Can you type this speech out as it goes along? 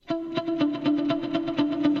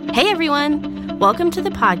Hey everyone! Welcome to the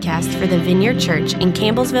podcast for the Vineyard Church in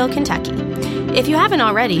Campbellsville, Kentucky. If you haven't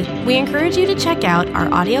already, we encourage you to check out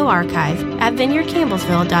our audio archive at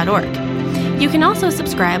vineyardcampbellsville.org. You can also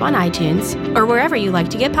subscribe on iTunes or wherever you like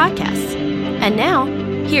to get podcasts. And now,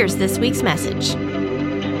 here's this week's message.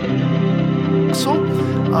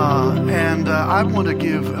 I want to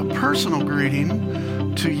give a personal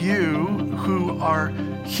greeting to you who are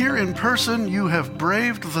here in person. You have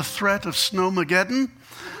braved the threat of Snowmageddon.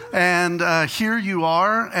 And here you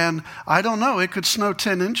are, and I don't know, it could snow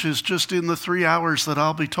 10 inches just in the 3 hours that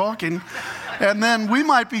I'll be talking. And then we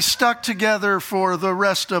might be stuck together for the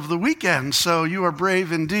rest of the weekend, so you are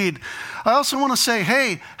brave indeed. I also want to say,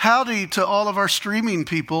 hey, howdy to all of our streaming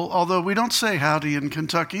people, although we don't say howdy in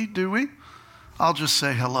Kentucky, do we? I'll just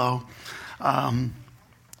say hello.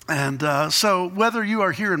 So whether you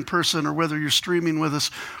are here in person or whether you're streaming with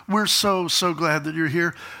us, we're so glad that you're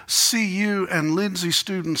here. CU and Lindsay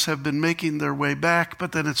students have been making their way back,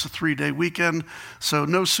 but then it's a 3-day weekend. So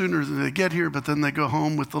no sooner do they get here, but then they go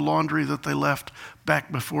home with the laundry that they left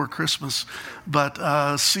back before Christmas. But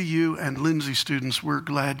CU and Lindsay students, we're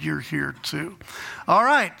glad you're here too. All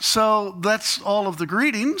right, so that's all of the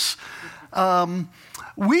greetings.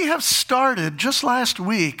 We have started just last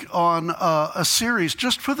week on a series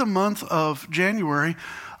just for the month of January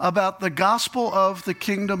about the gospel of the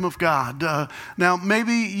kingdom of God. Now,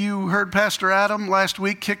 maybe you heard Pastor Adam last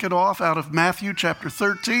week kick it off out of Matthew chapter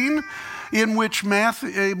 13, in which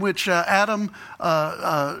Adam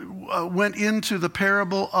went into the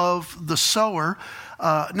parable of the sower.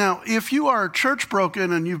 Now, if you are church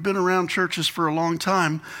broken and you've been around churches for a long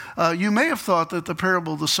time, you may have thought that the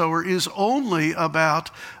parable of the sower is only about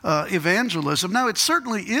evangelism. Now, it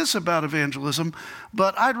certainly is about evangelism,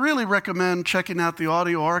 but I'd really recommend checking out the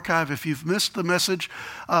audio archive if you've missed the message,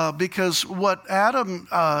 because what Adam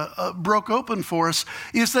broke open for us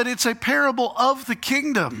is that it's a parable of the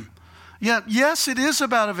kingdom. Yeah, yes, it is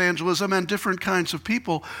about evangelism and different kinds of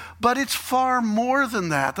people, but it's far more than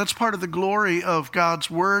that. That's part of the glory of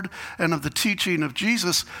God's word and of the teaching of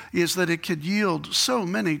Jesus, is that it could yield so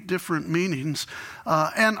many different meanings.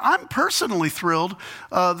 And I'm personally thrilled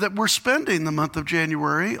that we're spending the month of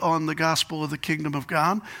January on the gospel of the kingdom of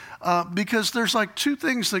God, because there's like two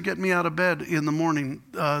things that get me out of bed in the morning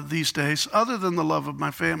these days, other than the love of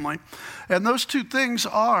my family. And those two things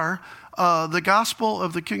are the gospel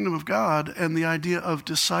of the kingdom of God and the idea of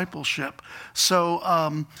discipleship. So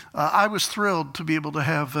I was thrilled to be able to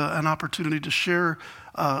have an opportunity to share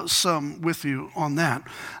some with you on that.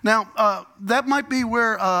 Now, that might be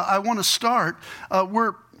where I want to start.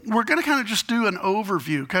 We're going to kind of just do an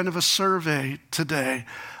overview, kind of a survey today.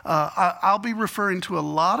 I'll be referring to a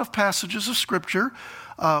lot of passages of Scripture,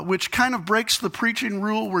 which kind of breaks the preaching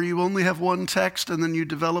rule where you only have one text and then you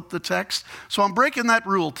develop the text. So I'm breaking that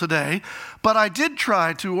rule today, but I did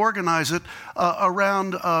try to organize it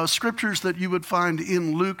around scriptures that you would find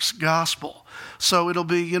in Luke's gospel. So it'll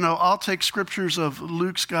be, I'll take scriptures of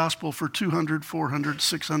Luke's gospel for 200, 400,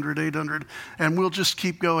 600, 800, and we'll just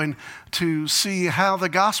keep going to see how the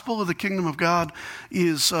gospel of the kingdom of God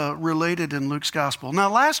is related in Luke's gospel.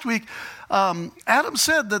 Now, last week, Adam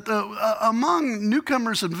said that among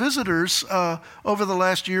newcomers and visitors over the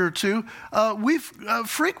last year or two, we've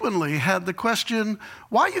frequently had the question,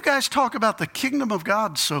 why you guys talk about the kingdom of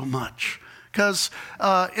God so much? Because,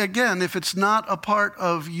 again, if it's not a part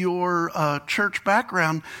of your church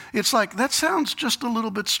background, it's like, that sounds just a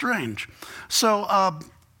little bit strange. So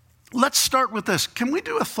let's start with this. Can we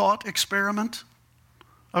do a thought experiment?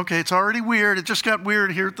 Okay, it's already weird. It just got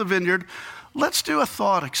weird here at the Vineyard. Let's do a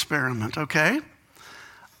thought experiment, okay?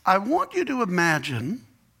 I want you to imagine,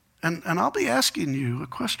 and I'll be asking you a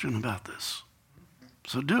question about this,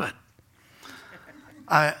 so do it.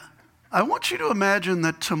 I want you to imagine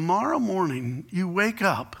that tomorrow morning you wake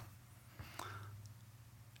up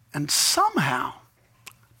and somehow,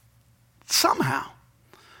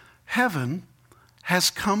 heaven has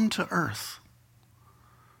come to earth.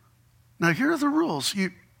 Now, here are the rules.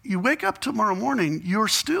 You wake up tomorrow morning, you're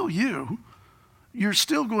still you. You're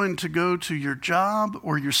still going to go to your job,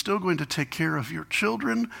 or you're still going to take care of your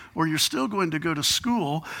children, or you're still going to go to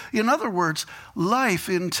school. In other words, life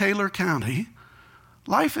in Taylor County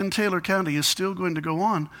is still going to go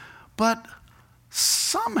on, but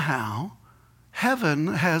somehow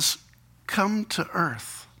heaven has come to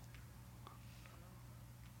earth.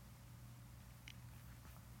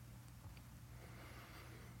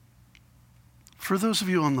 For those of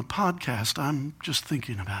you on the podcast, I'm just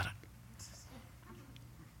thinking about it.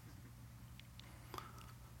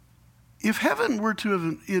 If heaven were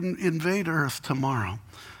to invade earth tomorrow,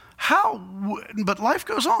 but life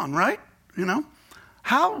goes on, right?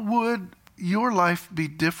 how would your life be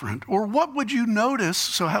different? Or what would you notice?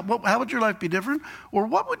 So how would your life be different? Or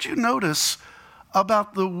what would you notice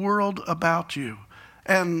about the world about you?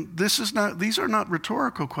 And these are not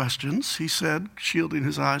rhetorical questions, he said, shielding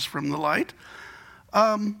his eyes from the light.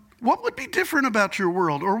 What would be different about your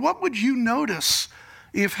world? Or what would you notice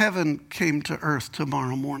if heaven came to earth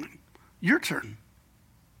tomorrow morning? Your turn.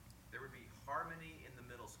 There would be harmony in the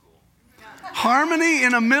middle school. Harmony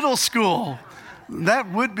in a middle school.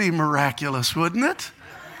 That would be miraculous, wouldn't it?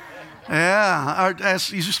 Yeah.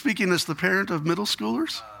 As you're speaking as the parent of middle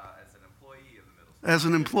schoolers? As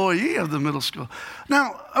an employee of the middle school.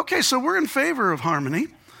 Now, okay, so we're in favor of harmony,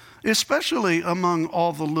 especially among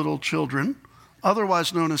all the little children,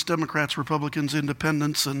 otherwise known as Democrats, Republicans,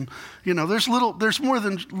 Independents, and there's more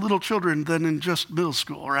than little children than in just middle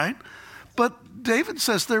school, right? But David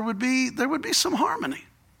says there would be some harmony,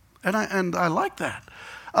 and I like that.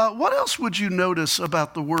 What else would you notice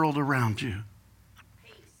about the world around you?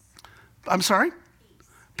 Peace. I'm sorry?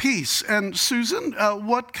 Peace. And Susan,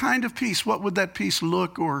 what kind of peace? What would that peace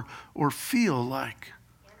look or feel like?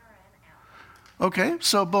 Inner and out. Okay,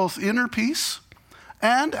 so both inner peace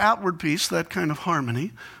and outward peace, that kind of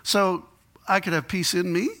harmony. So I could have peace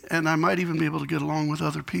in me, and I might even be able to get along with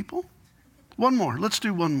other people. One more. Let's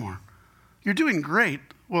do one more. You're doing great,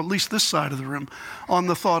 well, at least this side of the room, on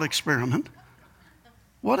the thought experiment.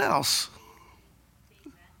 What else?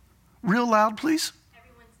 Real loud, please.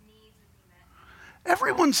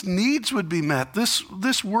 Everyone's needs would be met.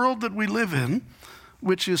 This world that we live in,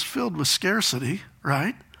 which is filled with scarcity,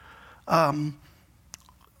 right?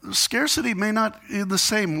 Scarcity may not in the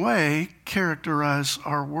same way characterize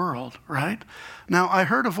our world, right? Now, I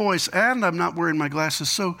heard a voice, and I'm not wearing my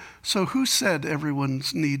glasses, so who said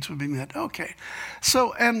everyone's needs would be met? Okay.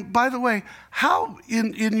 So, and by the way, how,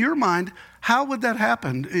 in your mind, how would that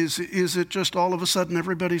happen? Is it just all of a sudden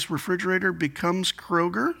everybody's refrigerator becomes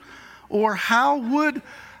Kroger? Or how would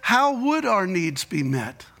our needs be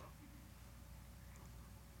met?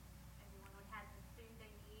 Everyone would have the food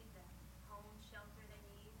they need, the home, shelter they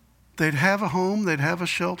need. They'd have a home, they'd have a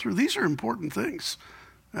shelter. These are important things,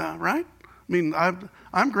 right? I mean,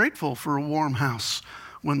 I'm grateful for a warm house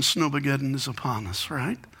when Snowmageddon is upon us,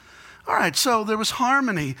 right? All right, so there was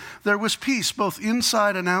harmony, there was peace, both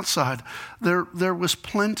inside and outside. There was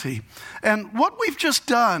plenty. And what we've just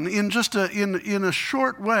done in a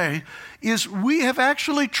short way is we have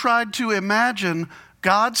actually tried to imagine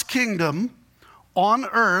God's kingdom on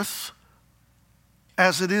earth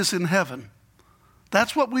as it is in heaven.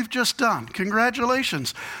 That's what we've just done.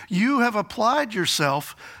 Congratulations. You have applied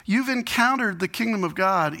yourself. You've encountered the kingdom of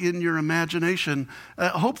God in your imagination,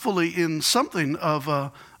 hopefully in something of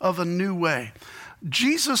a new way.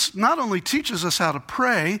 Jesus not only teaches us how to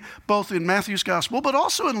pray, both in Matthew's gospel, but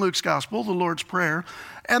also in Luke's gospel, the Lord's Prayer.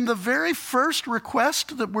 And the very first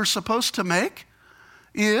request that we're supposed to make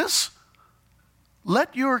is,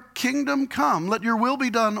 let your kingdom come, let your will be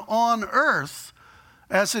done on earth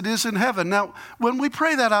as it is in heaven. Now, when we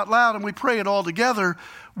pray that out loud and we pray it all together,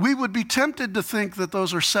 we would be tempted to think that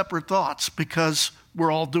those are separate thoughts because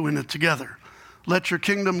we're all doing it together. Let your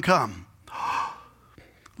kingdom come.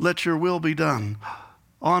 Let your will be done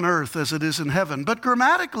on earth as it is in heaven. But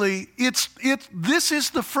grammatically, this is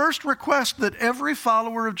the first request that every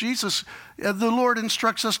follower of Jesus, the Lord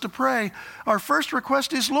instructs us to pray. Our first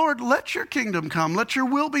request is, Lord, let your kingdom come. Let your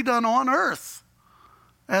will be done on earth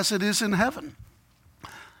as it is in heaven.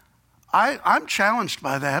 I'm challenged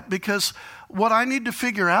by that because what I need to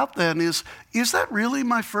figure out then is that really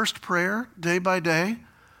my first prayer day by day?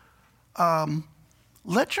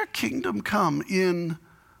 Let your kingdom come in,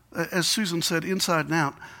 as Susan said, inside and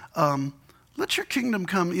out. Let your kingdom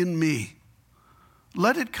come in me.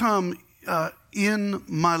 Let it come in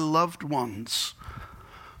my loved ones.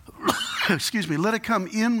 Excuse me. Let it come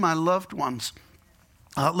in my loved ones.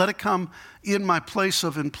 Let it come in my place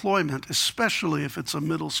of employment, especially if it's a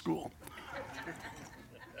middle school.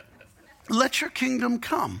 Let your kingdom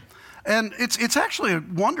come. And it's actually a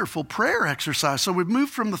wonderful prayer exercise. So we've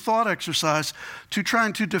moved from the thought exercise to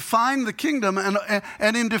trying to define the kingdom.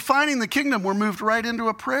 And in defining the kingdom, we're moved right into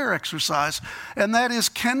a prayer exercise. And that is,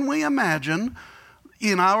 can we imagine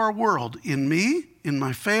in our world, in me, in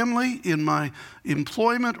my family, in my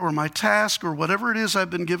employment or my task or whatever it is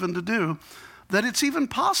I've been given to do, that it's even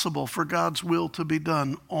possible for God's will to be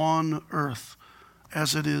done on earth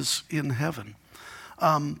as it is in heaven.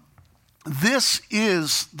 This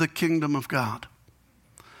is the kingdom of God.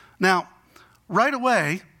 Now, right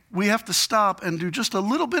away, we have to stop and do just a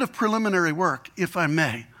little bit of preliminary work, if I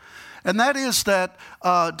may. And that is that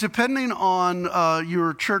depending on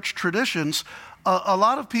your church traditions, a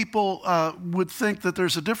lot of people would think that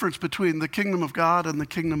there's a difference between the kingdom of God and the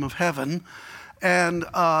kingdom of heaven. And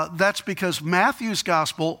that's because Matthew's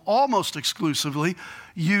gospel almost exclusively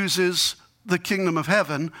uses the kingdom of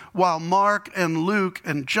heaven, while Mark and Luke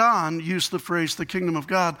and John use the phrase the kingdom of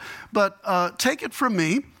God. But take it from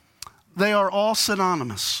me, they are all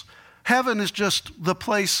synonymous. Heaven is just the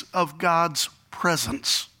place of God's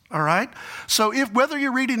presence. All right? So whether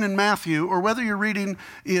you're reading in Matthew or whether you're reading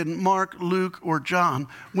in Mark, Luke, or John,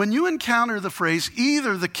 when you encounter the phrase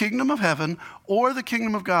either the kingdom of heaven or the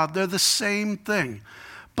kingdom of God, they're the same thing.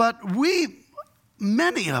 But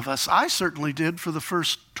many of us, I certainly did for the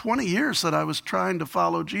first 20 years that I was trying to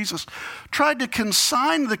follow Jesus, tried to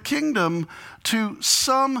consign the kingdom to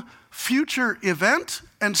some future event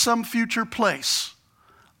and some future place.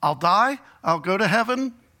 I'll die, I'll go to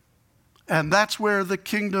heaven, and that's where the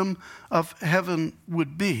kingdom of heaven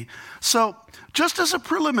would be. So just as a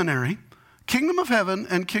preliminary, kingdom of heaven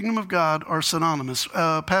and kingdom of God are synonymous.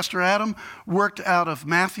 Pastor Adam worked out of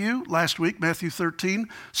Matthew last week, Matthew 13.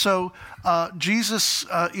 So Jesus,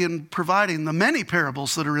 in providing the many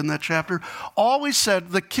parables that are in that chapter, always said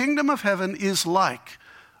the kingdom of heaven is like.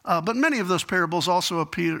 But many of those parables also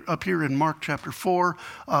appear in Mark chapter 4.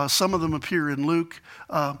 Some of them appear in Luke.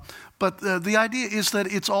 But the idea is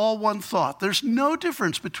that it's all one thought. There's no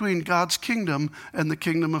difference between God's kingdom and the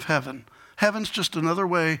kingdom of heaven. Heaven's just another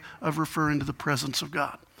way of referring to the presence of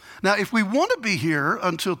God. Now, if we want to be here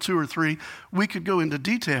until 2 or 3, we could go into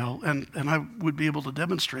detail, and I would be able to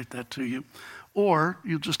demonstrate that to you. Or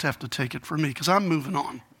you'll just have to take it from me, because I'm moving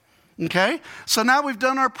on. Okay? So now we've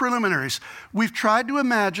done our preliminaries. We've tried to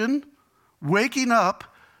imagine waking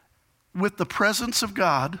up with the presence of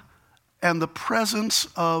God and the presence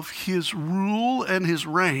of his rule and his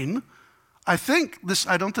reign. I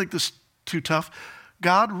don't think this is too tough.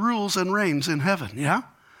 God rules and reigns in heaven, yeah?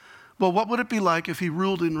 Well, what would it be like if he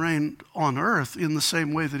ruled and reigned on earth in the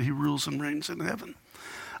same way that he rules and reigns in heaven?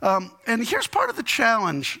 And here's part of the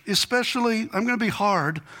challenge, especially, I'm going to be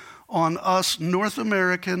hard on us North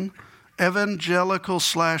American evangelical /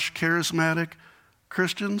 charismatic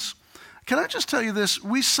Christians. Can I just tell you this?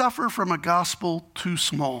 We suffer from a gospel too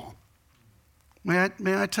small. May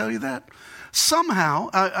I tell you that? Somehow,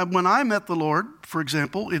 when I met the Lord, for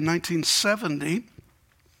example, in 1970,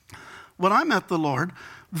 when I met the Lord,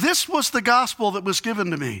 this was the gospel that was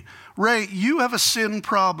given to me. Ray, you have a sin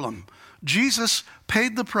problem. Jesus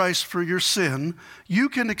paid the price for your sin. You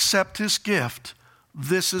can accept his gift.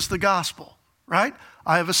 This is the gospel, right?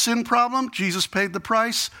 I have a sin problem. Jesus paid the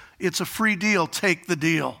price. It's a free deal. Take the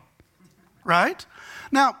deal, right?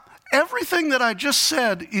 Now, everything that I just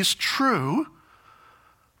said is true,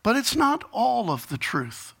 but it's not all of the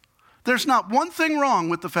truth. There's not one thing wrong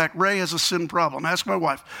with the fact Ray has a sin problem. Ask my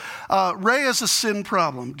wife. Ray has a sin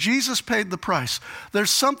problem. Jesus paid the price. There's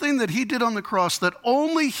something that he did on the cross that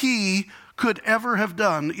only he could ever have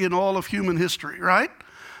done in all of human history, right?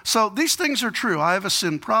 So these things are true. I have a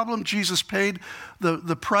sin problem. Jesus paid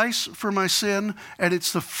the price for my sin, and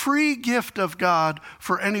it's the free gift of God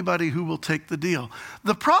for anybody who will take the deal.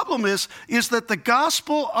 The problem is that the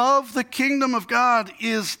gospel of the kingdom of God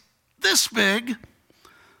is this big,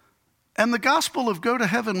 and the gospel of go to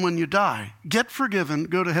heaven when you die, get forgiven,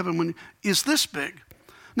 go to heaven is this big.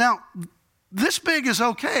 Now, this big is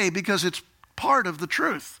okay because it's part of the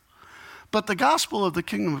truth. But the gospel of the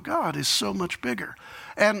kingdom of God is so much bigger.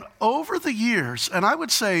 And over the years, and I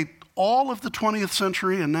would say all of the 20th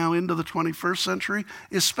century and now into the 21st century,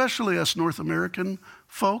 especially us North American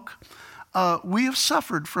folk, we have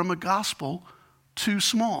suffered from a gospel too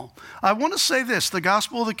small. I want to say this, the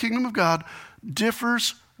gospel of the kingdom of God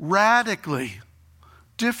differs radically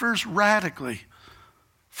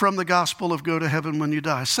from the gospel of go to heaven when you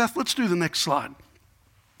die. Seth, let's do the next slide.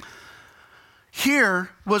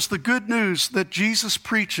 Here was the good news that Jesus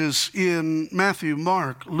preaches in Matthew,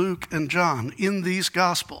 Mark, Luke, and John in these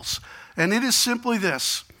Gospels. And it is simply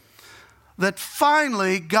this, that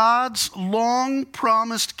finally God's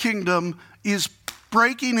long-promised kingdom is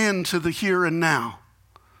breaking into the here and now.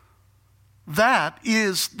 That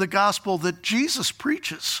is the gospel that Jesus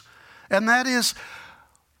preaches. And that is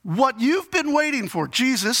what you've been waiting for.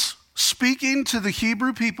 Jesus speaking to the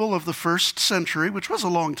Hebrew people of the first century, which was a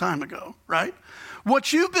long time ago, right?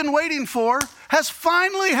 What you've been waiting for has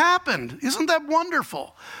finally happened. Isn't that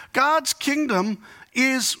wonderful? God's kingdom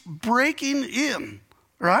is breaking in,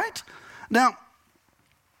 right? Now,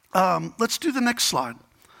 let's do the next slide.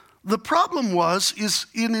 The problem is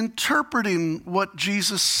in interpreting what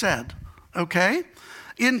Jesus said, okay?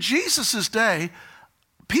 In Jesus' day,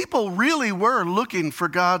 people really were looking for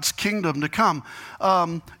God's kingdom to come.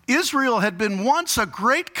 Israel had been once a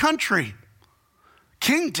great country,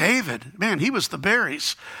 King David, man, he was the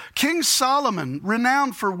berries. King Solomon,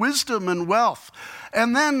 renowned for wisdom and wealth.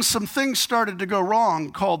 And then some things started to go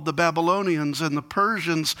wrong, called the Babylonians and the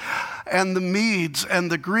Persians and the Medes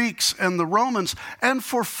and the Greeks and the Romans. And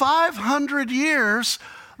for 500 years,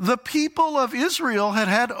 the people of Israel had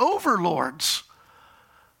had overlords.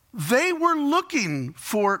 They were looking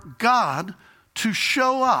for God to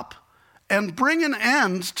show up and bring an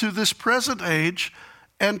end to this present age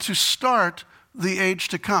and to start the age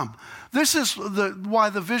to come. This is why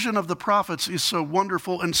the vision of the prophets is so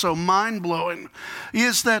wonderful and so mind-blowing,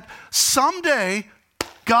 is that someday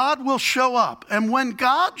God will show up. And when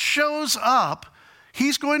God shows up,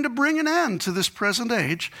 he's going to bring an end to this present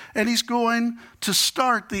age, and he's going to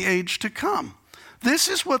start the age to come. This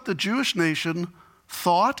is what the Jewish nation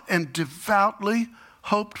thought and devoutly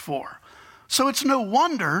hoped for. So it's no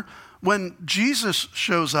wonder when Jesus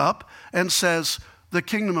shows up and says, the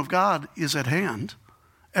kingdom of God is at hand,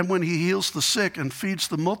 and when he heals the sick and feeds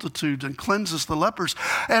the multitudes and cleanses the lepers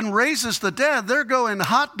and raises the dead, they're going,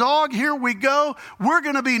 hot dog, here we go. We're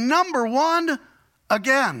going to be number one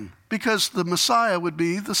again, because the Messiah would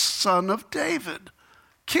be the son of David,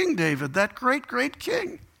 King David, that great, great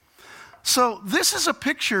king. So this is a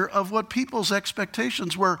picture of what people's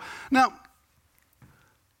expectations were. Now,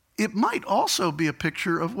 it might also be a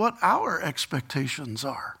picture of what our expectations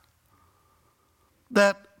are.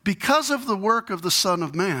 That because of the work of the Son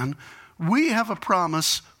of Man, we have a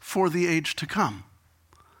promise for the age to come.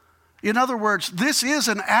 In other words, this is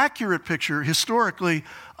an accurate picture historically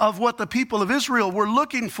of what the people of Israel were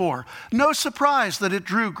looking for. No surprise that it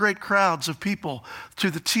drew great crowds of people to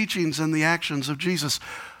the teachings and the actions of Jesus.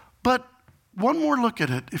 But one more look at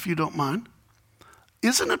it, if you don't mind.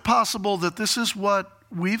 Isn't it possible that this is what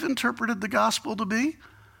we've interpreted the gospel to be?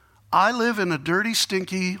 I live in a dirty,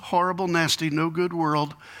 stinky, horrible, nasty, no good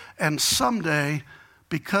world, and someday,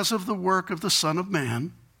 because of the work of the Son of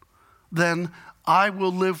Man, then I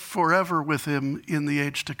will live forever with him in the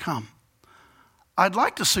age to come. I'd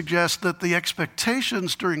like to suggest that the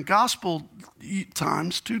expectations during gospel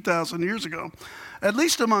times, 2,000 years ago, at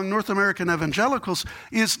least among North American evangelicals,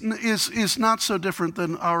 is not so different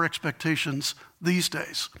than our expectations these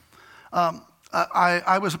days.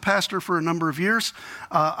 I was a pastor for a number of years.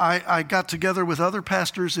 I got together with other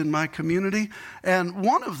pastors in my community, and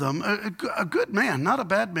one of them, a good man, not a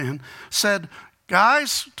bad man, said,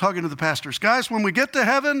 guys, talking to the pastors, guys, when we get to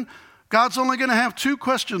heaven, God's only going to have two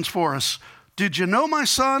questions for us. Did you know my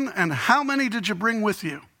son, and how many did you bring with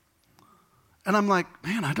you? And I'm like,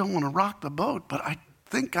 man, I don't want to rock the boat, but I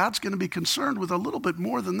think God's going to be concerned with a little bit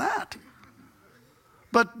more than that.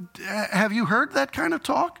 But have you heard that kind of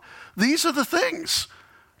talk? These are the things.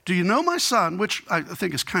 Do you know my son, which I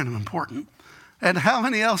think is kind of important, and how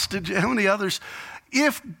many others?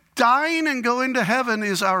 If dying and going to heaven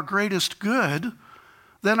is our greatest good,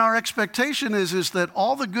 then our expectation is that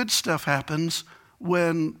all the good stuff happens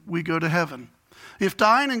when we go to heaven. If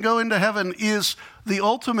dying and going to heaven is the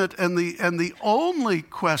ultimate and the only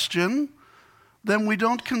question, then we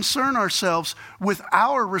don't concern ourselves with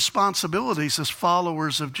our responsibilities as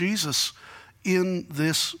followers of Jesus in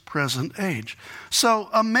this present age. So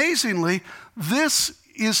amazingly, this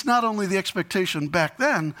is not only the expectation back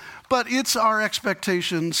then, but it's our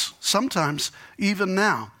expectations sometimes even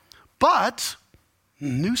now. But,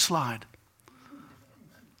 new slide.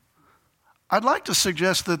 I'd like to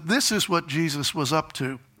suggest that this is what Jesus was up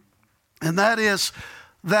to, and that is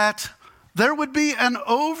that there would be an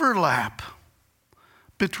overlap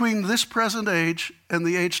between this present age and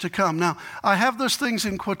the age to come. Now, I have those things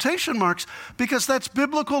in quotation marks because that's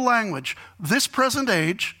biblical language. This present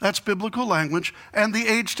age, that's biblical language, and the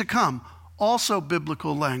age to come, also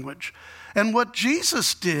biblical language. And what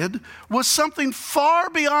Jesus did was something far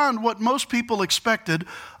beyond what most people expected.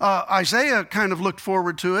 Isaiah kind of looked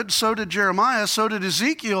forward to it. So did Jeremiah. So did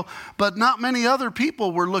Ezekiel. But not many other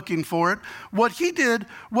people were looking for it. What he did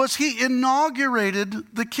was he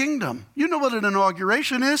inaugurated the kingdom. You know what an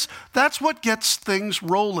inauguration is? That's what gets things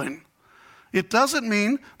rolling. It doesn't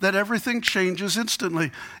mean that everything changes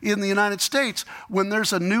instantly. In the United States, when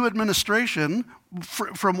there's a new administration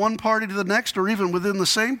from one party to the next or even within the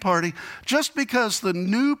same party, just because the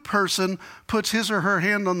new person puts his or her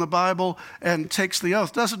hand on the Bible and takes the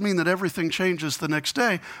oath doesn't mean that everything changes the next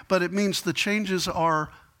day, but it means the changes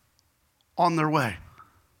are on their way.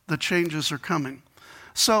 The changes are coming.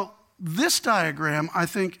 So this diagram, I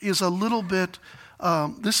think, is a little bit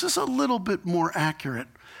more accurate.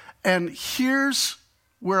 And here's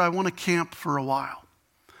where I want to camp for a while.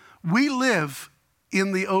 We live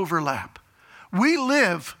in the overlap. We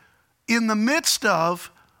live in the midst of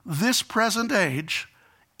this present age,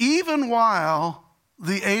 even while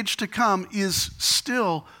the age to come is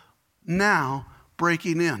still now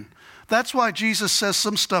breaking in. That's why Jesus says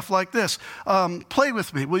some stuff like this. Play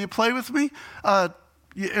with me. Will you play with me?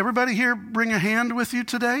 Everybody here bring a hand with you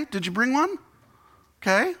today? Did you bring one?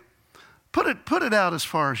 Okay. Put it out as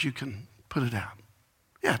far as you can put it out.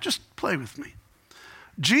 Yeah, just play with me.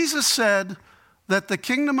 Jesus said that the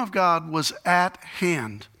kingdom of God was at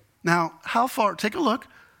hand. Now, how far? Take a look.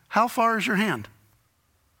 How far is your hand?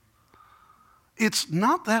 It's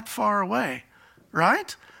not that far away,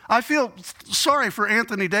 right? I feel sorry for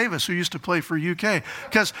Anthony Davis, who used to play for UK,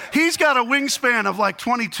 because he's got a wingspan of like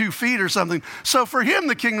 22 feet or something. So for him,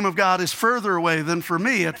 the kingdom of God is further away than for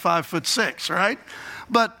me at 5'6", right?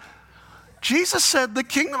 But Jesus said the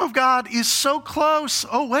kingdom of God is so close.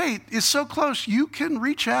 Oh, wait, it's so close. You can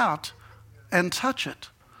reach out and touch it.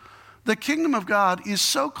 The kingdom of God is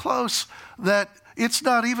so close that it's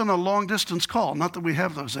not even a long distance call. Not that we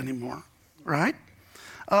have those anymore, right?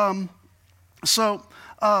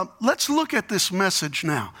 Let's look at this message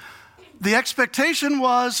now. The expectation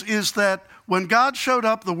is that when God showed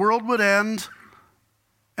up, the world would end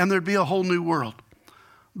and there'd be a whole new world.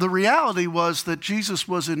 The reality was that Jesus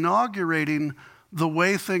was inaugurating the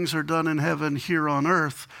way things are done in heaven here on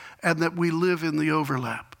earth, and that we live in the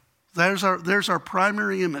overlap. There's our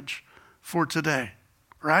primary image for today,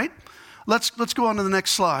 right? Let's go on to the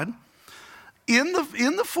next slide. In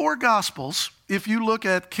the four Gospels, if you look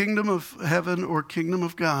at kingdom of heaven or kingdom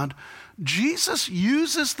of God, Jesus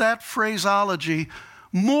uses that phraseology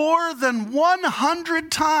more than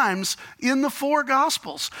 100 times in the four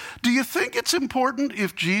Gospels. Do you think it's important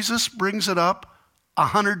if Jesus brings it up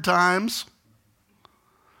 100 times?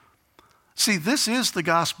 See, this is the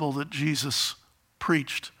gospel that Jesus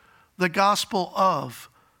preached, the gospel of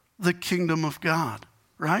the kingdom of God.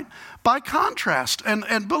 Right? By contrast,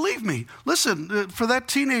 and believe me, listen, for that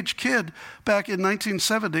teenage kid back in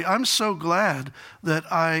 1970, I'm so glad that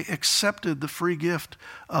I accepted the free gift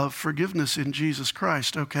of forgiveness in Jesus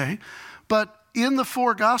Christ, okay? But in the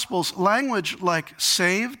four Gospels, language like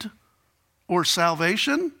saved or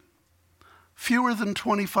salvation, fewer than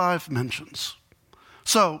 25 mentions.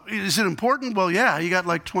 So is it important? Well, yeah, you got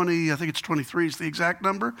like 20, I think it's 23 is the exact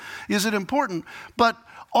number. Is it important? But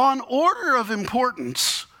on order of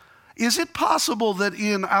importance, is it possible that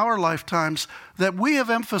in our lifetimes that we have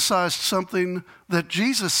emphasized something that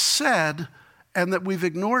Jesus said and that we've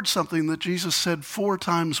ignored something that Jesus said 4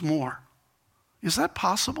 times more? Is that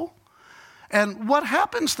possible? And what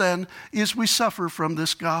happens then is we suffer from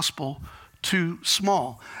this gospel too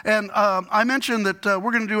small. And I mentioned that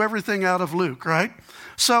we're going to do everything out of Luke, right?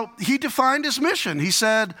 So he defined his mission. He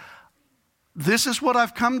said, this is what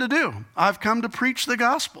I've come to do. I've come to preach the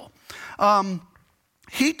gospel.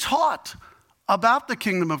 He taught about the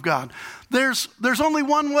kingdom of God. There's only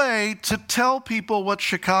one way to tell people what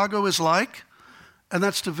Chicago is like, and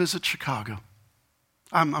that's to visit Chicago.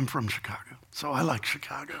 I'm from Chicago, so I like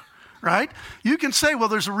Chicago, right? You can say, well,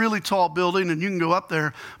 there's a really tall building and you can go up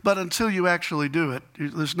there, but until you actually do it,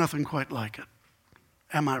 there's nothing quite like it.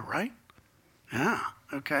 Am I right? Yeah.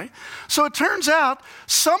 Okay. So it turns out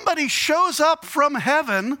somebody shows up from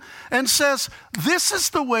heaven and says, this is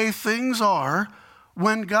the way things are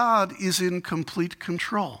when God is in complete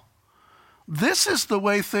control. This is the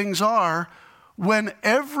way things are when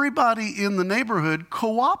everybody in the neighborhood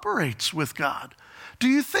cooperates with God. Do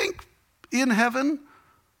you think in heaven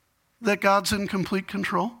that God's in complete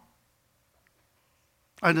control?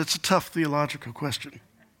 And it's a tough theological question.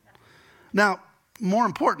 Now, more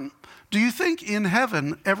important, do you think in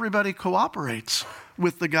heaven everybody cooperates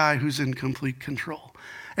with the guy who's in complete control?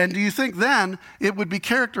 And do you think then it would be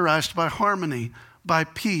characterized by harmony, by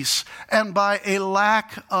peace, and by a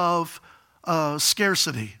lack of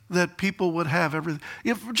scarcity, that people would have everything?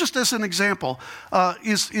 If, just as an example,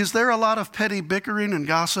 is there a lot of petty bickering and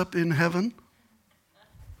gossip in heaven?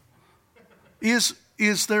 Is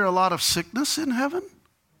there a lot of sickness in heaven?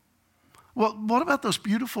 Well, what about those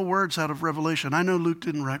beautiful words out of Revelation? I know Luke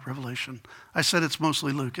didn't write Revelation. I said it's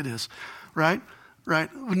mostly Luke. It is, right? Right.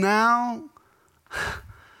 Now,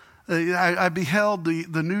 I beheld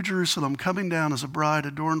the New Jerusalem coming down as a bride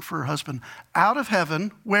adorned for her husband out of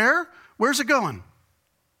heaven. Where? Where's it going?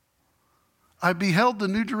 I beheld the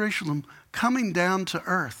New Jerusalem coming down to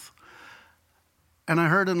earth. And I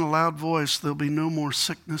heard in a loud voice, there'll be no more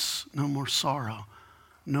sickness, no more sorrow,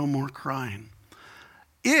 no more crying.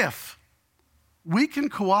 If we can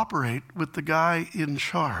cooperate with the guy in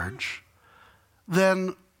charge,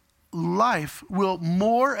 then life will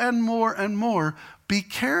more and more and more be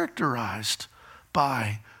characterized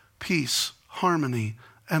by peace, harmony,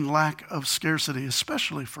 and lack of scarcity,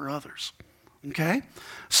 especially for others. Okay?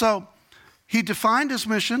 So He defined his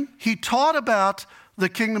mission. He taught about the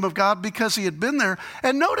kingdom of God because he had been there.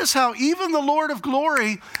 And notice how even the Lord of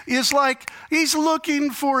glory is like, he's looking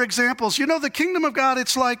for examples. You know, the kingdom of God,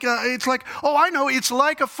 it's like, oh, I know, it's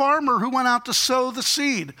like a farmer who went out to sow the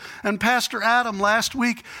seed. And Pastor Adam last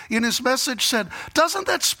week in his message said, doesn't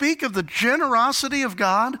that speak of the generosity of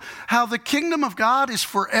God? How the kingdom of God is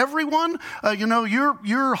for everyone?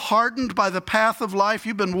 You're hardened by the path of life.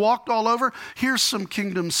 You've been walked all over. Here's some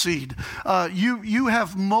kingdom seed. You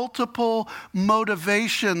have multiple motivations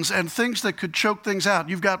and things that could choke things out.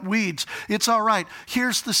 You've got weeds. It's all right.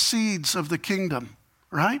 Here's the seeds of the kingdom,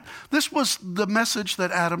 right? This was the message that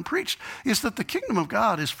Adam preached, is that the kingdom of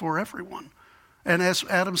God is for everyone. And as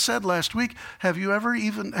Adam said last week, have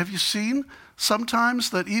you seen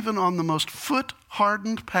sometimes that even on the most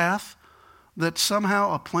foot-hardened path, that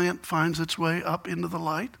somehow a plant finds its way up into the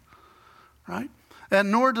light, right? And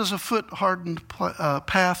nor does a foot-hardened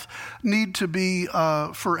path need to be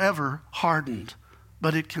forever hardened,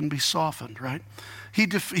 but it can be softened, right? He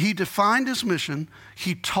defined his mission.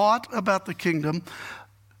 He taught about the kingdom.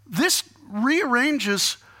 This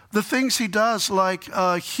rearranges the things he does, like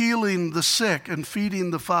healing the sick and feeding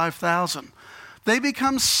the 5,000. They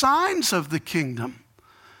become signs of the kingdom.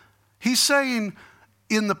 He's saying,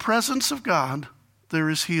 in the presence of God, there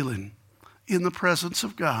is healing. In the presence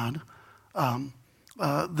of God,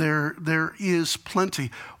 there is plenty.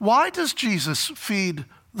 Why does Jesus feed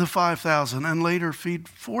the 5,000 and later feed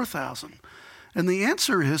 4,000? And the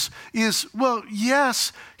answer is, well,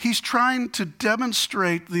 yes, he's trying to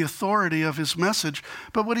demonstrate the authority of his message.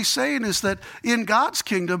 But what he's saying is that in God's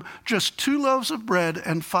kingdom, just 2 loaves of bread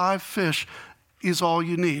and 5 fish is all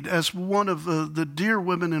you need. As one of the dear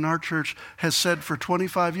women in our church has said for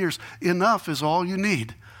 25 years, enough is all you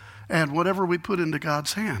need. And whatever we put into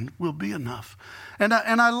God's hand will be enough. And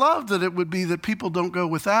I love that it would be that people don't go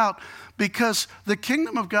without, because the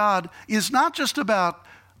kingdom of God is not just about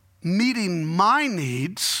meeting my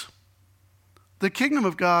needs. The kingdom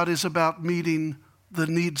of God is about meeting the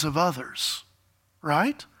needs of others,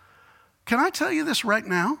 right? Can I tell you this right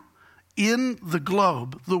now? In the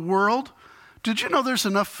globe, the world, did you know there's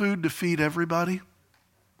enough food to feed everybody?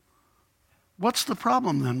 What's the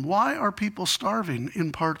problem then? Why are people starving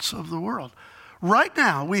in parts of the world? Right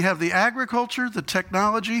now, we have the agriculture, the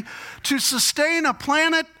technology to sustain a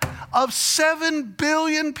planet of 7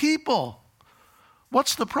 billion people.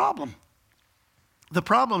 What's the problem? The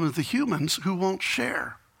problem is the humans who won't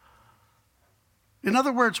share. In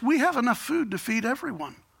other words, we have enough food to feed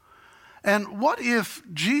everyone. And what if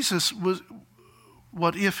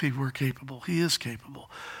he were capable? He is capable.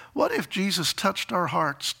 What if Jesus touched our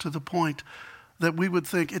hearts to the point that we would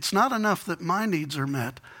think, it's not enough that my needs are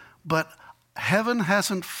met, but heaven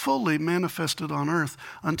hasn't fully manifested on earth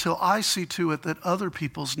until I see to it that other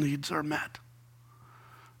people's needs are met.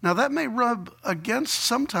 Now that may rub against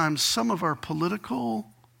sometimes some of our political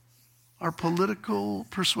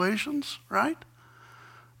persuasions, right?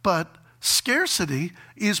 But scarcity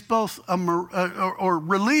is both or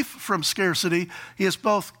relief from scarcity is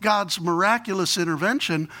both God's miraculous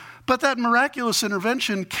intervention, but that miraculous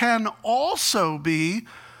intervention can also be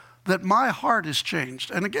that my heart is changed.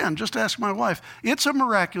 And again, just ask my wife. It's a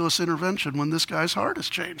miraculous intervention when this guy's heart is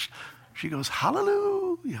changed. She goes,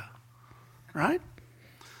 hallelujah, right?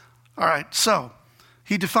 All right, so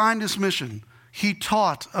he defined his mission. He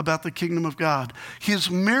taught about the kingdom of God. His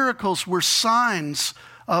miracles were signs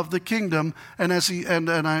of the kingdom. And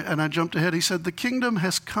I jumped ahead. He said, the kingdom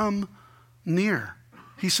has come near.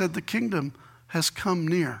 He said, the kingdom has come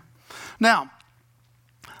near. Now,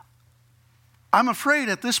 I'm afraid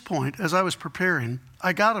at this point, as I was preparing,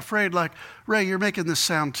 I got afraid like, Ray, you're making this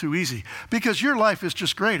sound too easy. Because your life is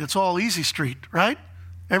just great. It's all easy street, right?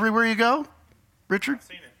 Everywhere you go? Richard? I've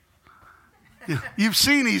seen it. You've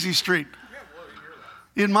seen Easy Street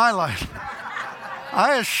in my life.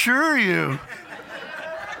 I assure you,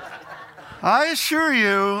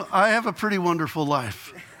 I have a pretty wonderful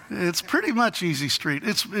life. It's pretty much Easy Street.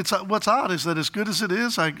 It's what's odd is that as good as it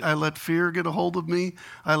is, I let fear get a hold of me.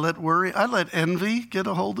 I let worry, I let envy get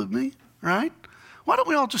a hold of me, right? Why don't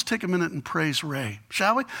we all just take a minute and praise Ray,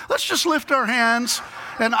 shall we? Let's just lift our hands,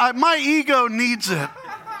 and my ego needs it.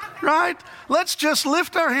 Right? Let's just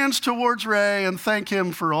lift our hands towards Ray and thank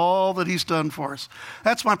him for all that he's done for us.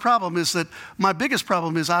 That's my problem, is that my biggest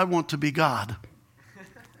problem is I want to be God.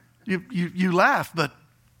 You laugh, but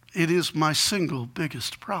it is my single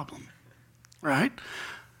biggest problem, right?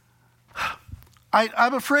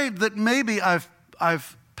 I'm afraid that maybe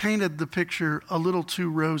I've painted the picture a little too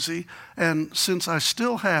rosy, and since I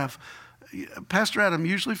still have, Pastor Adam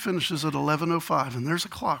usually finishes at 11:05, and there's a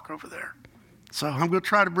clock over there. So I'm going to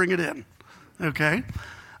try to bring it in. okay?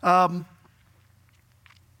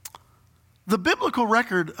 The biblical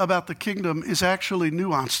record about the kingdom is actually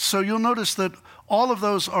nuanced. So you'll notice that all of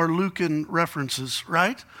those are Lucan references,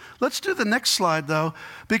 right? Let's do the next slide, though,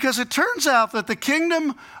 because it turns out that the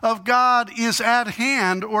kingdom of God is at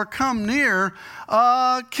hand or come near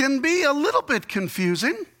can be a little bit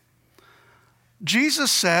confusing.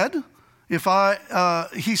 Jesus said, he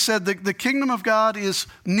said that the kingdom of God is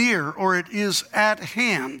near or it is at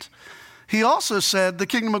hand. He also said the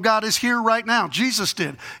kingdom of God is here right now. Jesus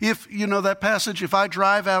did. If you know that passage, if I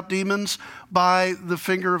drive out demons by the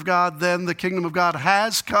finger of God, then the kingdom of God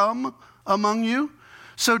has come among you.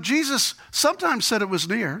 So Jesus sometimes said it was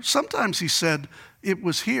near. Sometimes he said it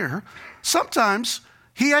was here. Sometimes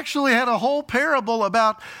he actually had a whole parable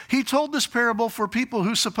he told this parable for people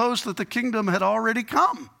who supposed that the kingdom had already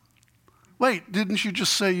come. Wait, didn't you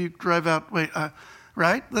just say you drive out?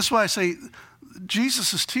 Right? That's why I say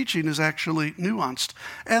Jesus' teaching is actually nuanced.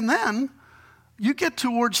 And then you get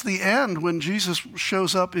towards the end when Jesus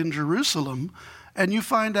shows up in Jerusalem and you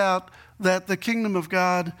find out that the kingdom of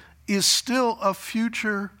God is still a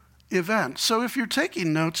future event. So if you're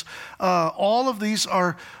taking notes, all of these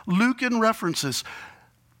are Lucan references.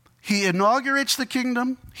 He inaugurates the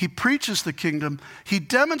kingdom, he preaches the kingdom, he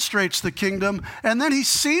demonstrates the kingdom, and then he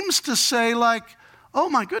seems to say oh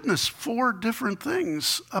my goodness, 4 different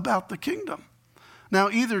things about the kingdom. Now,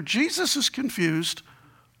 either Jesus is confused,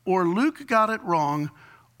 or Luke got it wrong,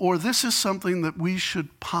 or this is something that we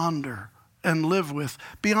should ponder and live with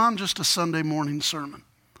beyond just a Sunday morning sermon.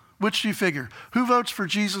 Which do you figure? Who votes for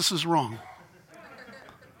Jesus is wrong?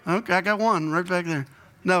 Okay, I got one right back there.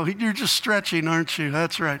 No, you're just stretching, aren't you?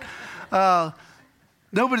 That's right.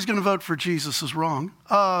 Nobody's going to vote for Jesus is wrong.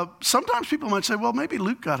 Sometimes people might say, well, maybe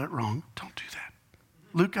Luke got it wrong. Don't do that.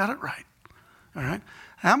 Luke got it right. All right?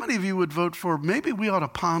 How many of you would vote for, maybe we ought to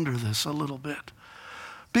ponder this a little bit?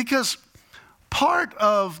 Because part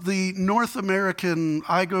of the North American,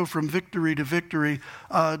 I go from victory to victory,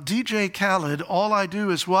 DJ Khaled, all I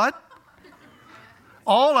do is what?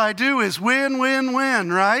 All I do is win, win,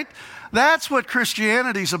 win, right? That's what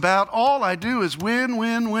Christianity's about. All I do is win,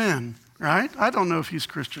 win, win, right? I don't know if he's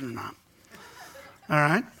Christian or not. All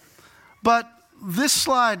right? But this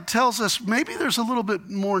slide tells us maybe there's a little bit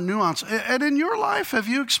more nuance. And in your life, have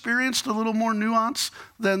you experienced a little more nuance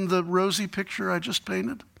than the rosy picture I just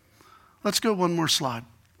painted? Let's go one more slide.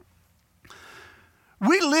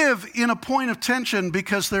 We live in a point of tension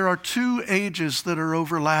because there are 2 ages that are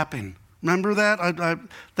overlapping. Remember that?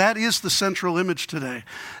 That is the central image today,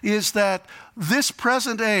 is that this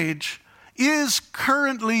present age is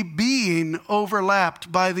currently being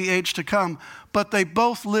overlapped by the age to come, but they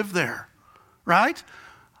both live there. Right?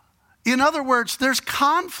 In other words, there's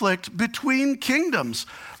conflict between kingdoms.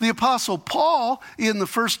 The Apostle Paul, in the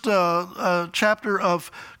first chapter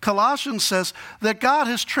of Colossians, says that God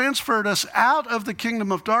has transferred us out of the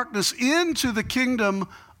kingdom of darkness into the kingdom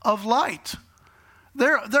of light.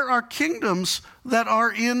 There are kingdoms that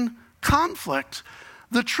are in conflict.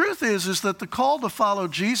 The truth is that the call to follow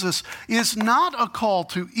Jesus is not a call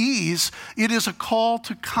to ease, it is a call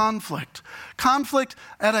to conflict. Conflict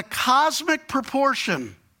at a cosmic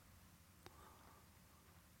proportion.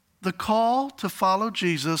 The call to follow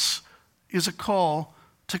Jesus is a call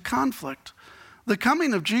to conflict. The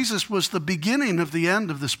coming of Jesus was the beginning of the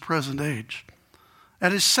end of this present age.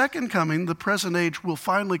 At his second coming, the present age will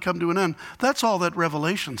finally come to an end. That's all that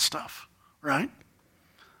Revelation stuff, right?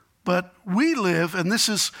 But we live, and this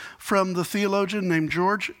is from the theologian named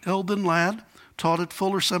George Eldon Ladd, taught at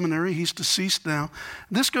Fuller Seminary. He's deceased now.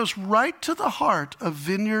 This goes right to the heart of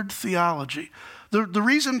vineyard theology. The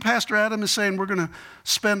reason Pastor Adam is saying we're going to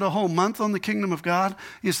spend a whole month on the kingdom of God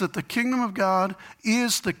is that the kingdom of God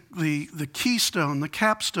is the keystone, the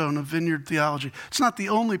capstone of vineyard theology. It's not the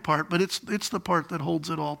only part, but it's the part that holds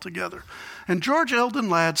it all together. And George Eldon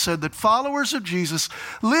Ladd said that followers of Jesus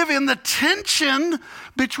live in the tension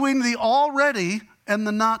between the already and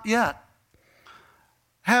the not yet.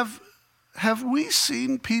 Have we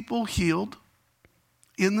seen people healed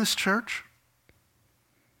in this church?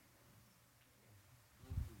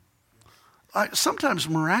 Sometimes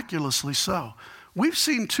miraculously so. We've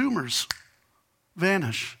seen tumors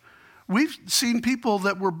vanish. We've seen people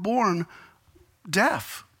that were born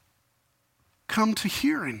deaf come to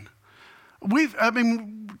hearing.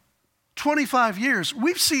 25 years,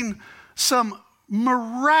 we've seen some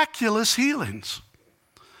miraculous healings.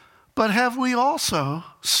 But have we also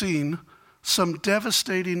seen some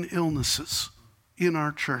devastating illnesses in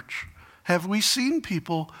our church? Have we seen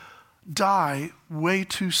people die way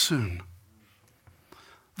too soon?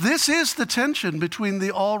 This is the tension between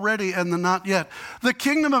the already and the not yet. The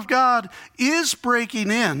kingdom of God is breaking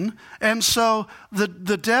in, and so the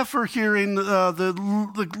deaf are hearing,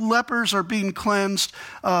 the lepers are being cleansed,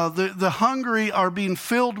 the hungry are being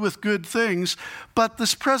filled with good things, but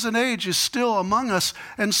this present age is still among us,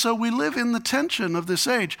 and so we live in the tension of this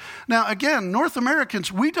age. Now, again, North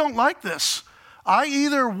Americans, we don't like this. I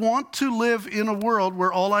either want to live in a world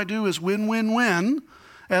where all I do is win, win, win,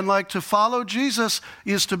 and like to follow Jesus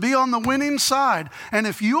is to be on the winning side. And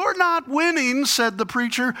if you're not winning, said the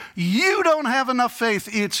preacher, you don't have enough faith.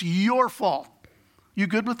 It's your fault. You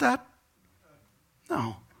good with that?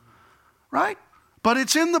 No. Right? But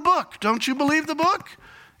it's in the book. Don't you believe the book?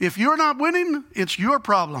 If you're not winning, it's your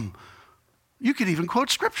problem. You could even quote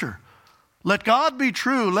scripture. Let God be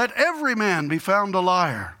true. Let every man be found a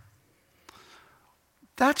liar.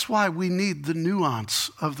 That's why we need the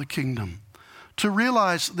nuance of the kingdom. To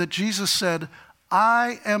realize that Jesus said,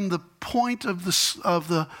 I am the point of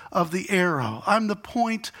the arrow. I'm the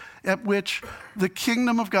point at which the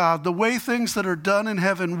kingdom of God, the way things that are done in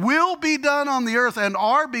heaven will be done on the earth and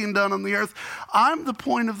are being done on the earth. I'm the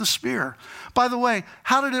point of the spear. By the way,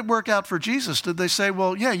 how did it work out for Jesus? Did they say,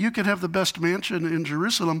 well, yeah, you can have the best mansion in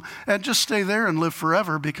Jerusalem and just stay there and live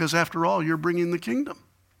forever because after all, you're bringing the kingdom?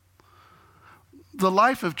 The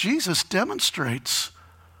life of Jesus demonstrates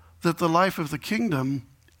that the life of the kingdom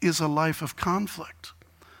is a life of conflict.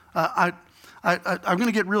 I'm going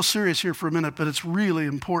to get real serious here for a minute, but it's really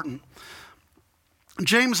important.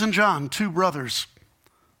 James and John, two brothers,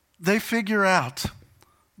 they figure out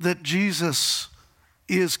that Jesus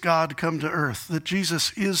is God come to earth, that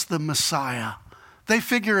Jesus is the Messiah. They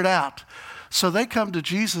figure it out. So they come to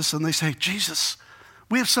Jesus and they say, Jesus,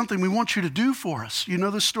 we have something we want you to do for us. You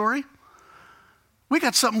know this story? We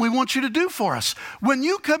got something we want you to do for us. When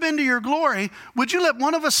you come into your glory, would you let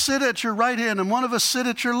one of us sit at your right hand and one of us sit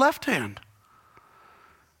at your left hand?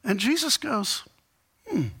 And Jesus goes,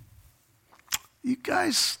 you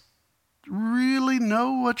guys really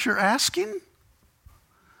know what you're asking?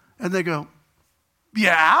 And they go,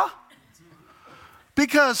 yeah.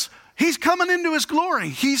 Because he's coming into his glory.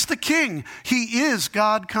 He's the king. He is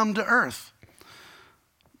God come to earth.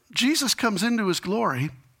 Jesus comes into his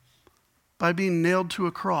glory by being nailed to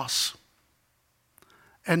a cross.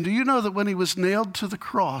 And do you know that when he was nailed to the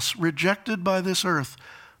cross, rejected by this earth,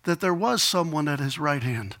 that there was someone at his right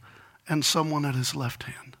hand and someone at his left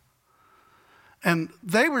hand? And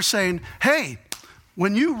they were saying, hey,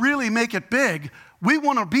 when you really make it big, we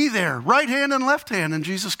want to be there, right hand and left hand. And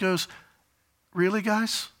Jesus goes, really,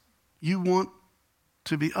 guys? You want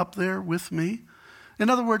to be up there with me? In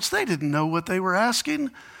other words, they didn't know what they were asking.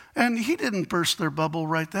 And he didn't burst their bubble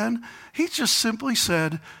right then. He just simply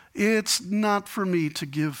said, it's not for me to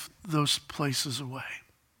give those places away.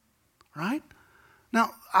 Right? Now,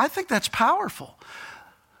 I think that's powerful.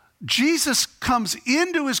 Jesus comes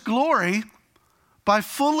into his glory by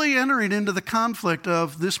fully entering into the conflict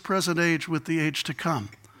of this present age with the age to come.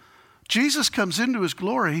 Jesus comes into his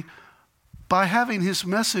glory by having his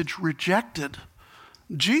message rejected.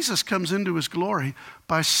 Jesus comes into his glory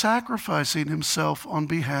by sacrificing himself on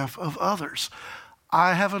behalf of others.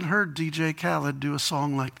 I haven't heard DJ Khaled do a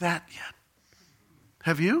song like that yet.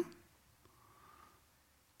 Have you?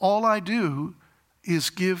 All I do is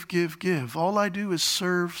give, give, give. All I do is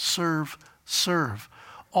serve, serve, serve.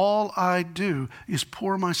 All I do is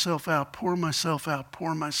pour myself out, pour myself out,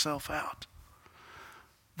 pour myself out.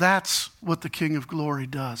 That's what the King of Glory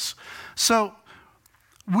does. So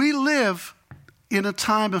we live in a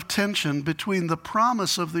time of tension between the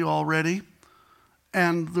promise of the already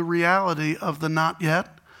and the reality of the not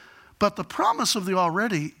yet. But the promise of the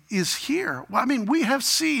already is here. I mean, we have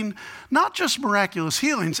seen not just miraculous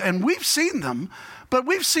healings, and we've seen them, but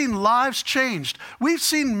we've seen lives changed. We've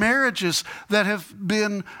seen marriages that have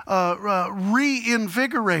been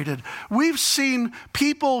reinvigorated. We've seen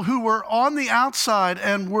people who were on the outside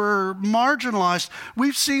and were marginalized.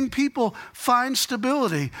 We've seen people find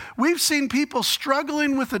stability. We've seen people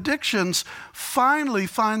struggling with addictions finally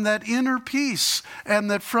find that inner peace, and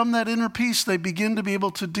that from that inner peace they begin to be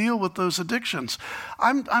able to deal with those addictions.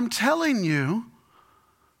 I'm telling you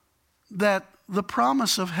that the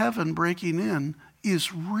promise of heaven breaking in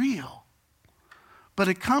is real, but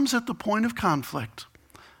it comes at the point of conflict.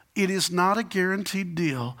 It is not a guaranteed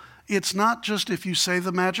deal. It's not just if you say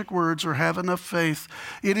the magic words or have enough faith.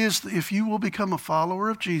 It is if you will become a follower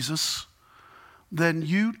of Jesus, then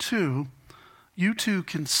you too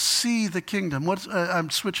can see the kingdom. I'm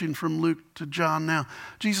switching from Luke to John now.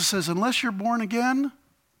 Jesus says, unless you're born again,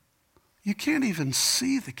 you can't even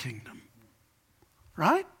see the kingdom,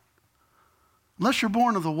 right? Unless you're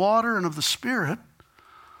born of the water and of the Spirit.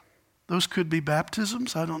 Those could be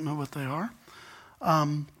baptisms. I don't know what they are.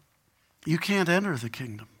 You can't enter the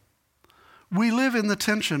kingdom. We live in the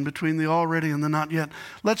tension between the already and the not yet.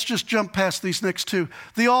 Let's just jump past these next two.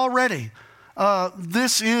 The already.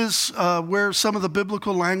 This is where some of the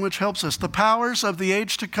biblical language helps us. The powers of the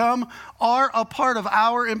age to come are a part of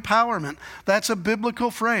our empowerment. That's a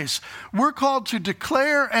biblical phrase. We're called to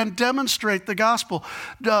declare and demonstrate the gospel.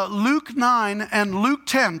 Luke 9 and Luke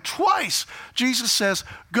 10, twice Jesus says,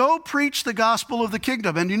 go preach the gospel of the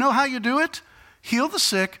kingdom. And you know how you do it? Heal the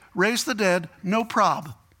sick, raise the dead, no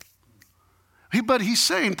prob. But he's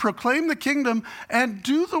saying, proclaim the kingdom and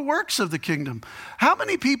do the works of the kingdom. How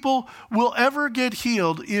many people will ever get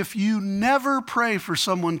healed if you never pray for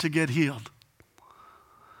someone to get healed?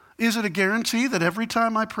 Is it a guarantee that every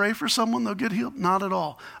time I pray for someone, they'll get healed? Not at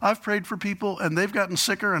all. I've prayed for people and they've gotten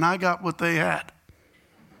sicker and I got what they had.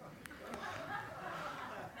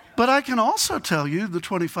 But I can also tell you the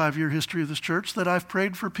 25-year history of this church that I've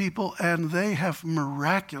prayed for people and they have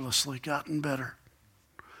miraculously gotten better.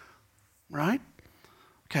 Right?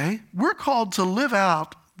 Okay? We're called to live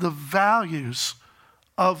out the values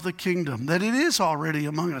of the kingdom, that it is already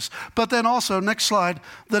among us. But then also, next slide,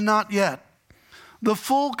 the not yet. The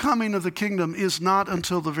full coming of the kingdom is not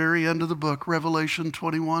until the very end of the book, Revelation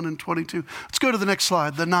 21 and 22. Let's go to the next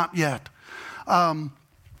slide, the not yet. The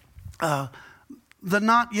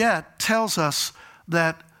not yet tells us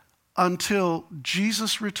that until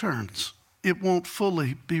Jesus returns, it won't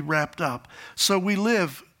fully be wrapped up. So we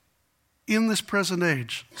live in this present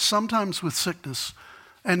age, sometimes with sickness,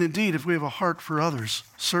 and indeed, if we have a heart for others,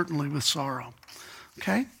 certainly with sorrow.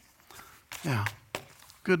 Okay? Yeah.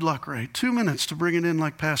 Good luck, Ray. 2 minutes to bring it in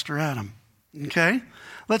like Pastor Adam. Okay?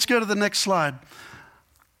 Let's go to the next slide.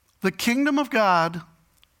 The kingdom of God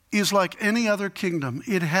is like any other kingdom.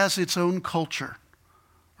 It has its own culture,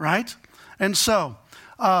 right? And so,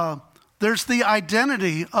 there's the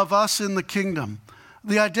identity of us in the kingdom.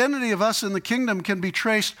 The identity of us in the kingdom can be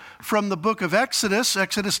traced from the book of Exodus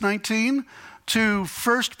 19, to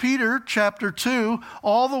 1 Peter chapter 2,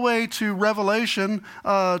 all the way to Revelation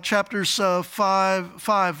chapters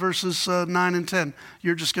 5 verses 9 and 10.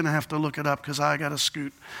 You're just going to have to look it up because I got to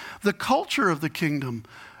scoot. The culture of the kingdom,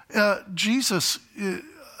 Jesus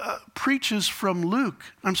preaches from Luke.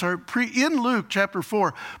 In Luke chapter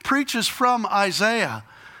 4, preaches from Isaiah,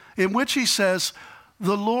 in which he says,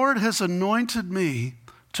 the Lord has anointed me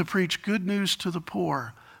to preach good news to the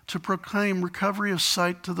poor, to proclaim recovery of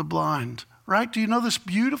sight to the blind. Right? Do you know this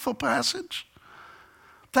beautiful passage?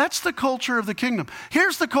 That's the culture of the kingdom.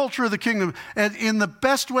 Here's the culture of the kingdom, and in the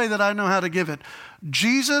best way that I know how to give it.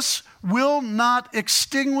 Jesus will not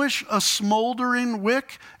extinguish a smoldering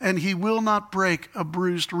wick, and he will not break a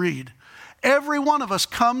bruised reed. Every one of us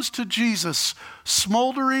comes to Jesus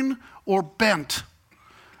smoldering or bent.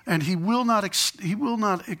 And he will not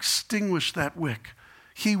extinguish that wick.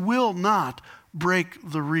 He will not break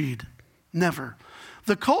the reed. Never.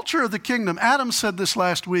 The culture of the kingdom, Adam said this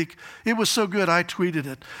last week. It was so good, I tweeted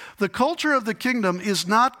it. The culture of the kingdom is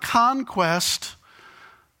not conquest.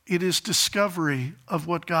 It is discovery of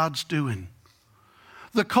what God's doing.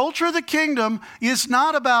 The culture of the kingdom is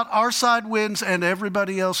not about our side wins and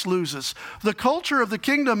everybody else loses. The culture of the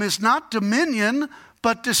kingdom is not dominion,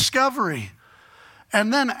 but discovery.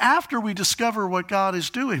 And then after we discover what God is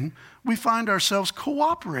doing, we find ourselves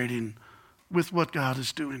cooperating with what God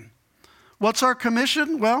is doing. What's our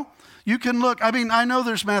commission? Well, you can look. I know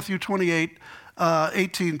there's Matthew 28,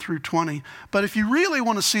 18 through 20. But if you really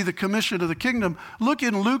want to see the commission of the kingdom, look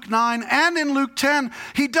in Luke 9 and in Luke 10.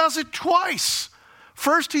 He does it twice.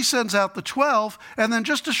 First, he sends out the 12. And then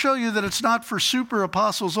just to show you that it's not for super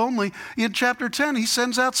apostles only, in chapter 10, he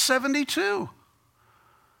sends out 72.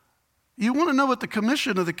 You want to know what the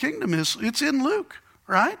commission of the kingdom is? It's in Luke,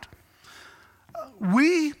 right?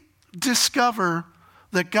 We discover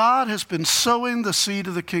that God has been sowing the seed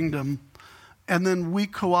of the kingdom, and then we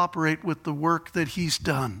cooperate with the work that he's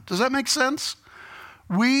done. Does that make sense?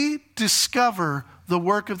 We discover the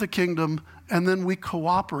work of the kingdom, and then we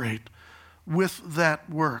cooperate with that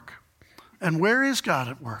work. And where is God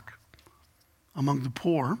at work? Among the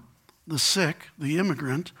poor, the sick, the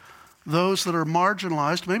immigrant, those that are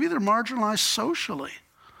marginalized. Maybe they're marginalized socially,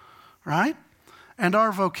 right? And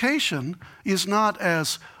our vocation is not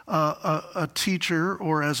as a teacher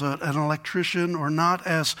or as an electrician or not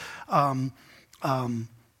as, other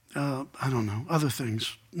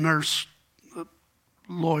things, nurse,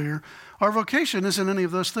 lawyer. Our vocation isn't any of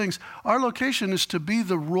those things. Our vocation is to be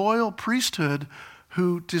the royal priesthood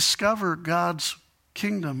who discover God's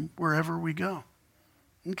kingdom wherever we go.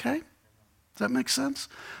 Okay? Does that make sense?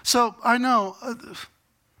 So I know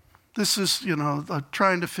This is,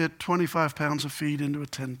 trying to fit 25 pounds of feed into a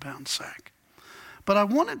 10-pound sack. But I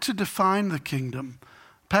wanted to define the kingdom.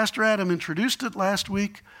 Pastor Adam introduced it last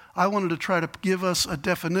week. I wanted to try to give us a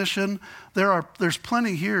definition. There's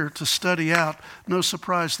plenty here to study out. No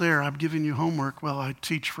surprise there. I'm giving you homework. Well, I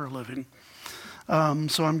teach for a living.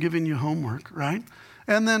 So I'm giving you homework, right?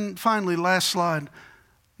 And then finally, last slide.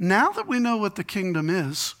 Now that we know what the kingdom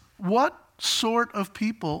is, what sort of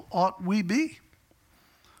people ought we be?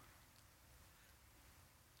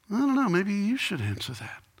 I don't know, maybe you should answer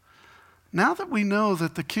that. Now that we know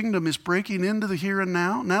that the kingdom is breaking into the here and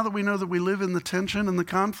now that we know that we live in the tension and the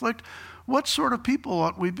conflict, what sort of people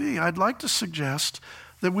ought we be? I'd like to suggest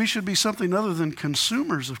that we should be something other than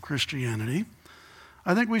consumers of Christianity.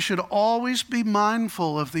 I think we should always be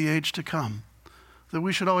mindful of the age to come, that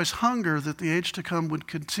we should always hunger that the age to come would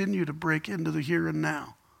continue to break into the here and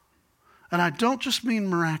now. And I don't just mean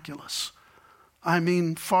miraculous. I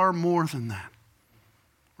mean far more than that,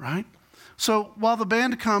 right? So while the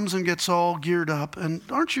band comes and gets all geared up, and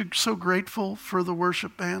aren't you so grateful for the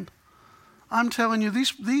worship band? I'm telling you,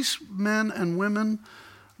 these men and women,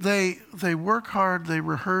 they work hard, they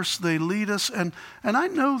rehearse, they lead us, and I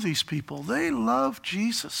know these people. They love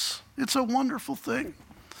Jesus. It's a wonderful thing.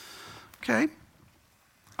 Okay?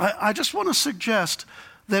 I just want to suggest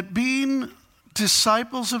that being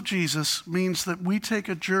disciples of Jesus means that we take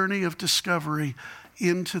a journey of discovery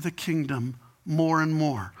into the kingdom more and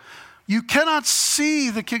more. You cannot see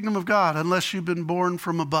the kingdom of God unless you've been born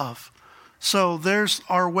from above. So there's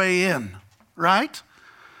our way in, right?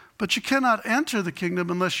 But you cannot enter the kingdom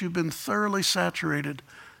unless you've been thoroughly saturated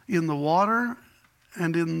in the water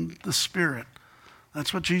and in the Spirit.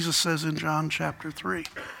 That's what Jesus says in John chapter 3.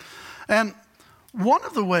 And one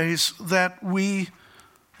of the ways that we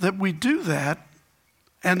do that,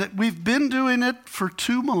 and that we've been doing it for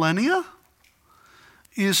 2 millennia,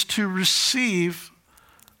 is to receive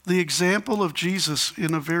the example of Jesus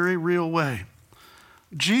in a very real way.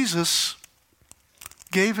 Jesus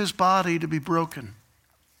gave his body to be broken,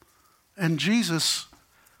 and Jesus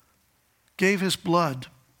gave his blood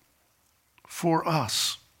for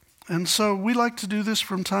us. And so we like to do this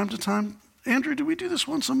from time to time. Andrew, do we do this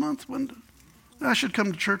once a month? I should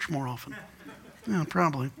come to church more often. Yeah,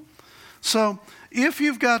 probably. So if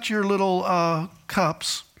you've got your little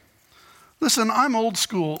cups, listen, I'm old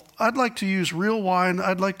school. I'd like to use real wine.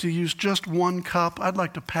 I'd like to use just one cup. I'd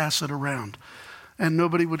like to pass it around, and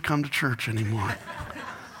nobody would come to church anymore.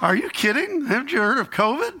 Are you kidding? Haven't you heard of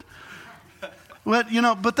COVID?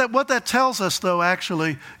 Well, but what that tells us, though,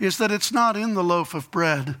 actually, is that it's not in the loaf of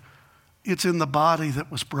bread. It's in the body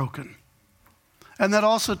that was broken. And that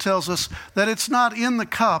also tells us that it's not in the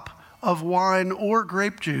cup of wine or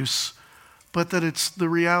grape juice, but that the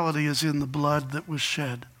reality is in the blood that was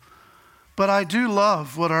shed. But I do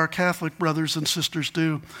love what our Catholic brothers and sisters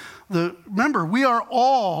do. Remember, we are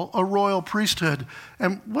all a royal priesthood.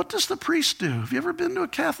 And what does the priest do? Have you ever been to a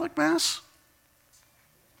Catholic Mass?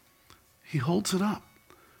 He holds it up.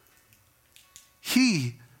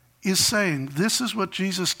 He is saying, this is what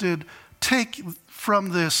Jesus did. Take from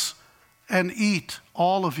this and eat,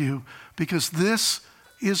 all of you, because this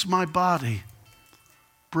is my body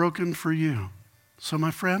broken for you. So,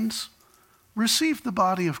 my friends, receive the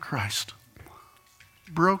body of Christ,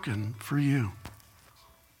 broken for you.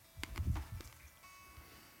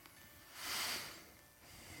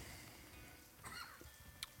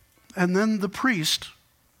 And then the priest,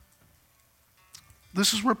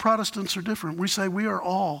 this is where Protestants are different. We say we are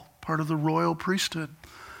all part of the royal priesthood.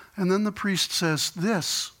 And then the priest says,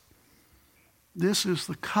 this is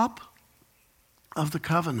the cup of the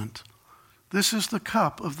covenant. This is the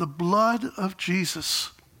cup of the blood of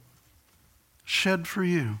Jesus shed for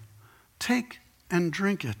you. Take and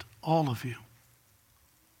drink it, all of you.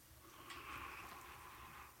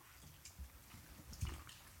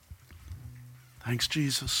 Thanks,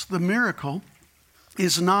 Jesus. The miracle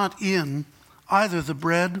is not in either the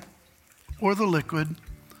bread or the liquid.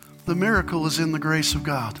 The miracle is in the grace of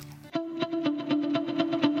God.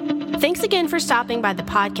 Thanks again for stopping by the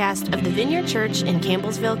podcast of the Vineyard Church in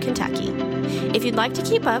Campbellsville, Kentucky. If you'd like to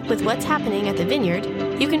keep up with what's happening at the Vineyard,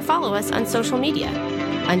 you can follow us on social media.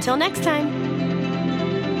 Until next time.